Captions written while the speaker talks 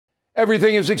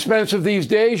Everything is expensive these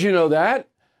days, you know that.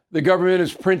 The government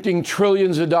is printing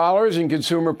trillions of dollars and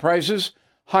consumer prices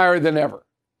higher than ever.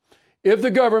 If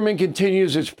the government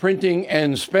continues its printing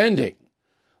and spending,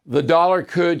 the dollar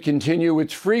could continue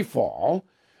its free fall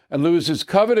and lose its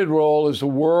coveted role as the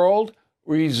world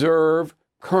reserve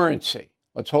currency.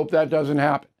 Let's hope that doesn't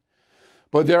happen.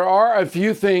 But there are a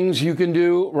few things you can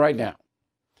do right now.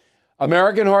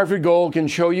 American Hartford Gold can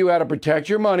show you how to protect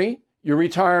your money, your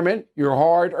retirement, your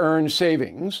hard-earned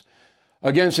savings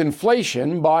against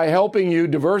inflation by helping you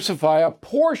diversify a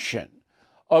portion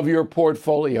of your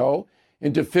portfolio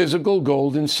into physical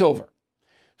gold and silver.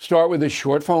 Start with a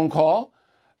short phone call,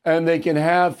 and they can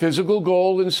have physical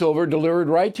gold and silver delivered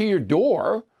right to your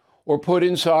door or put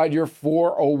inside your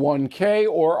 401k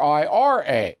or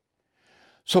IRA.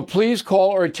 So please call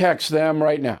or text them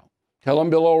right now. Tell them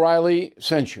Bill O'Reilly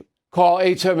sent you. Call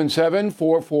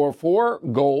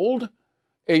 877-444-GOLD,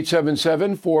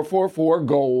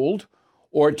 877-444-GOLD,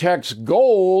 or text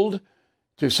GOLD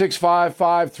to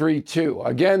 65532.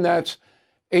 Again, that's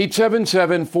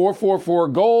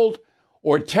 877-444-GOLD,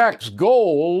 or text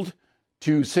GOLD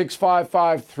to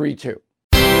 65532.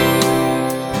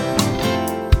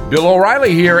 Bill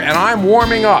O'Reilly here, and I'm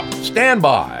warming up. Stand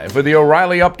by for the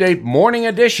O'Reilly Update Morning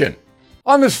Edition.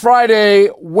 On this Friday,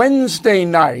 Wednesday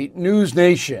night, News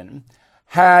Nation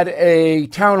had a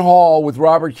town hall with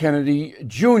Robert Kennedy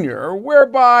Jr.,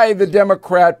 whereby the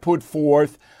Democrat put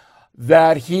forth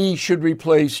that he should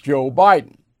replace Joe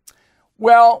Biden.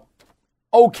 Well,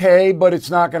 okay, but it's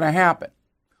not going to happen.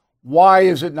 Why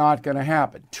is it not going to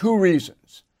happen? Two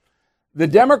reasons. The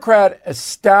Democrat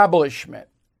establishment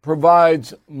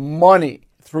provides money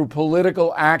through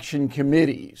political action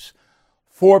committees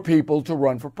for people to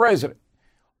run for president.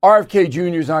 RFK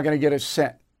Jr. is not going to get a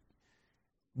cent.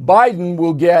 Biden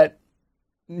will get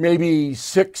maybe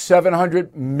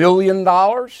 $600-700 million.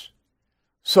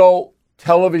 So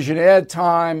television ad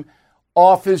time,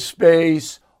 office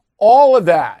space, all of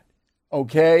that,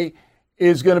 okay,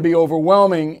 is going to be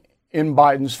overwhelming in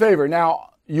Biden's favor.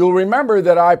 Now, you'll remember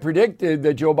that I predicted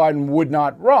that Joe Biden would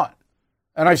not run,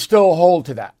 and I still hold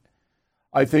to that.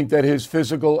 I think that his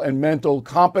physical and mental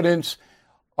competence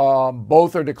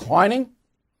both are declining,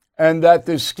 and that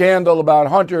this scandal about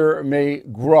Hunter may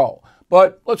grow.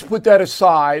 But let's put that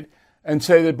aside and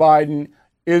say that Biden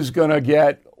is going to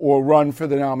get or run for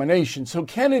the nomination. So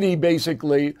Kennedy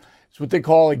basically is what they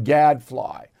call a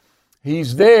gadfly.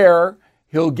 He's there.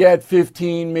 He'll get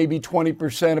 15, maybe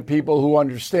 20% of people who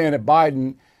understand that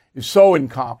Biden is so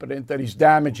incompetent that he's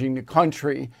damaging the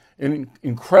country in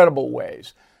incredible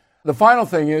ways. The final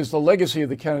thing is the legacy of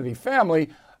the Kennedy family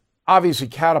obviously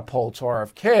catapults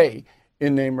RFK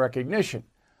in name recognition.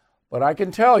 But I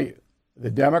can tell you,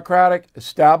 the Democratic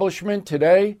establishment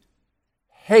today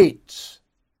hates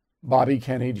Bobby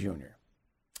Kennedy Jr.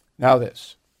 Now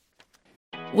this.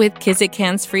 With Kizik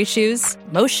hands-free shoes,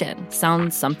 motion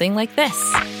sounds something like this.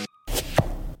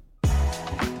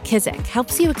 Kizik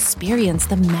helps you experience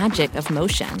the magic of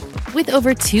motion. With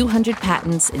over 200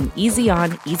 patents and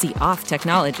easy-on, easy-off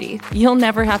technology, you'll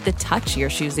never have to touch your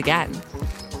shoes again.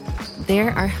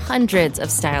 There are hundreds of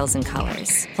styles and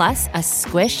colors, plus a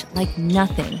squish like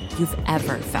nothing you've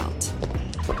ever felt.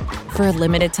 For a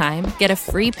limited time, get a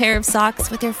free pair of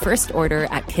socks with your first order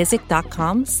at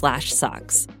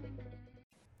kizik.com/socks.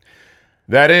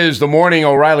 That is the Morning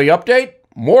O'Reilly Update.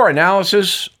 More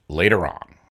analysis later on.